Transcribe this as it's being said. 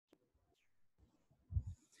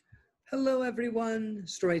Hello everyone,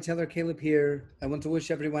 storyteller Caleb here. I want to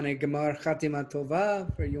wish everyone a Gemar Chatima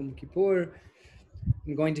Tova for Yom Kippur.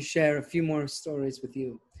 I'm going to share a few more stories with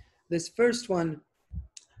you. This first one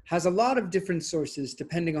has a lot of different sources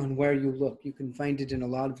depending on where you look. You can find it in a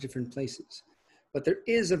lot of different places. But there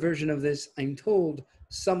is a version of this, I'm told,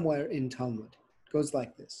 somewhere in Talmud. It goes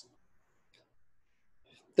like this.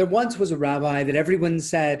 There once was a rabbi that everyone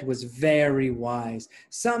said was very wise.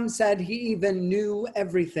 Some said he even knew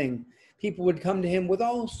everything. People would come to him with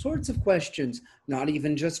all sorts of questions, not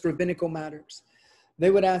even just rabbinical matters.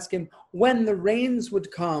 They would ask him when the rains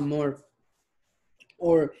would come,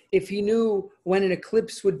 or if he knew when an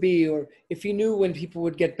eclipse would be, or if he knew when people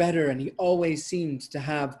would get better, and he always seemed to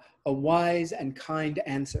have a wise and kind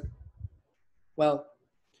answer. Well,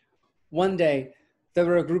 one day, there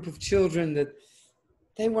were a group of children that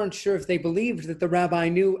they weren't sure if they believed that the rabbi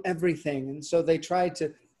knew everything, and so they tried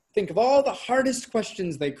to think of all the hardest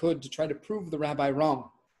questions they could to try to prove the rabbi wrong.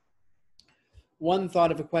 One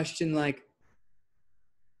thought of a question like,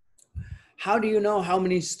 how do you know how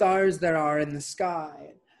many stars there are in the sky?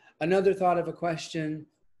 Another thought of a question,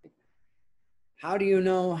 how do you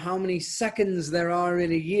know how many seconds there are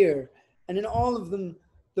in a year? And in all of them,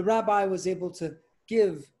 the rabbi was able to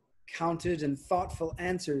give counted and thoughtful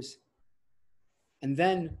answers. And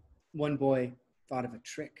then one boy thought of a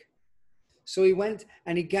trick. So he went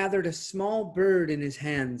and he gathered a small bird in his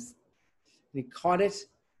hands. And he caught it,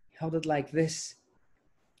 held it like this.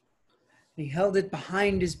 And he held it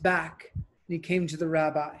behind his back. And he came to the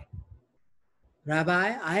rabbi.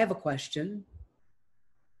 Rabbi, I have a question.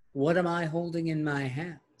 What am I holding in my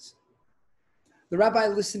hands? The rabbi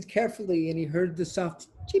listened carefully and he heard the soft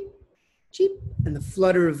cheep, cheep, and the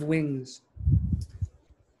flutter of wings.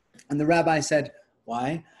 And the rabbi said,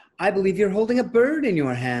 why, I believe you're holding a bird in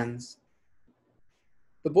your hands.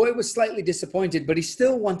 The boy was slightly disappointed, but he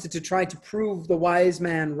still wanted to try to prove the wise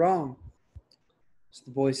man wrong. So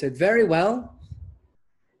the boy said, very well.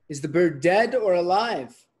 Is the bird dead or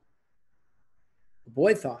alive? The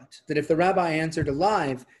boy thought that if the rabbi answered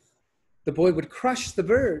alive, the boy would crush the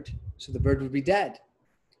bird, so the bird would be dead.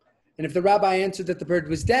 And if the rabbi answered that the bird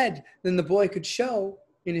was dead, then the boy could show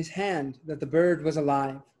in his hand that the bird was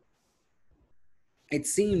alive. It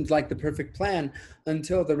seemed like the perfect plan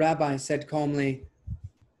until the rabbi said calmly,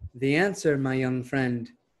 the answer, my young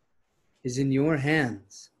friend, is in your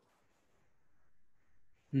hands.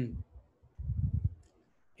 In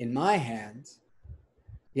my hands?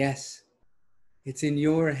 Yes, it's in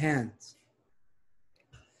your hands.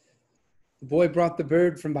 The boy brought the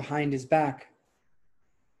bird from behind his back,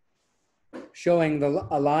 showing the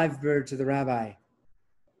alive bird to the rabbi.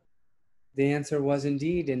 The answer was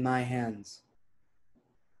indeed in my hands.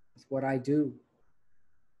 It's what I do.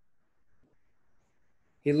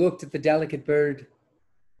 He looked at the delicate bird,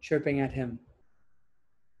 chirping at him.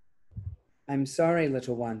 I'm sorry,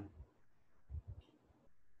 little one.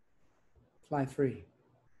 Fly free.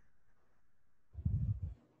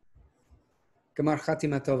 Gemar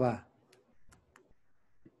Chatima Tova.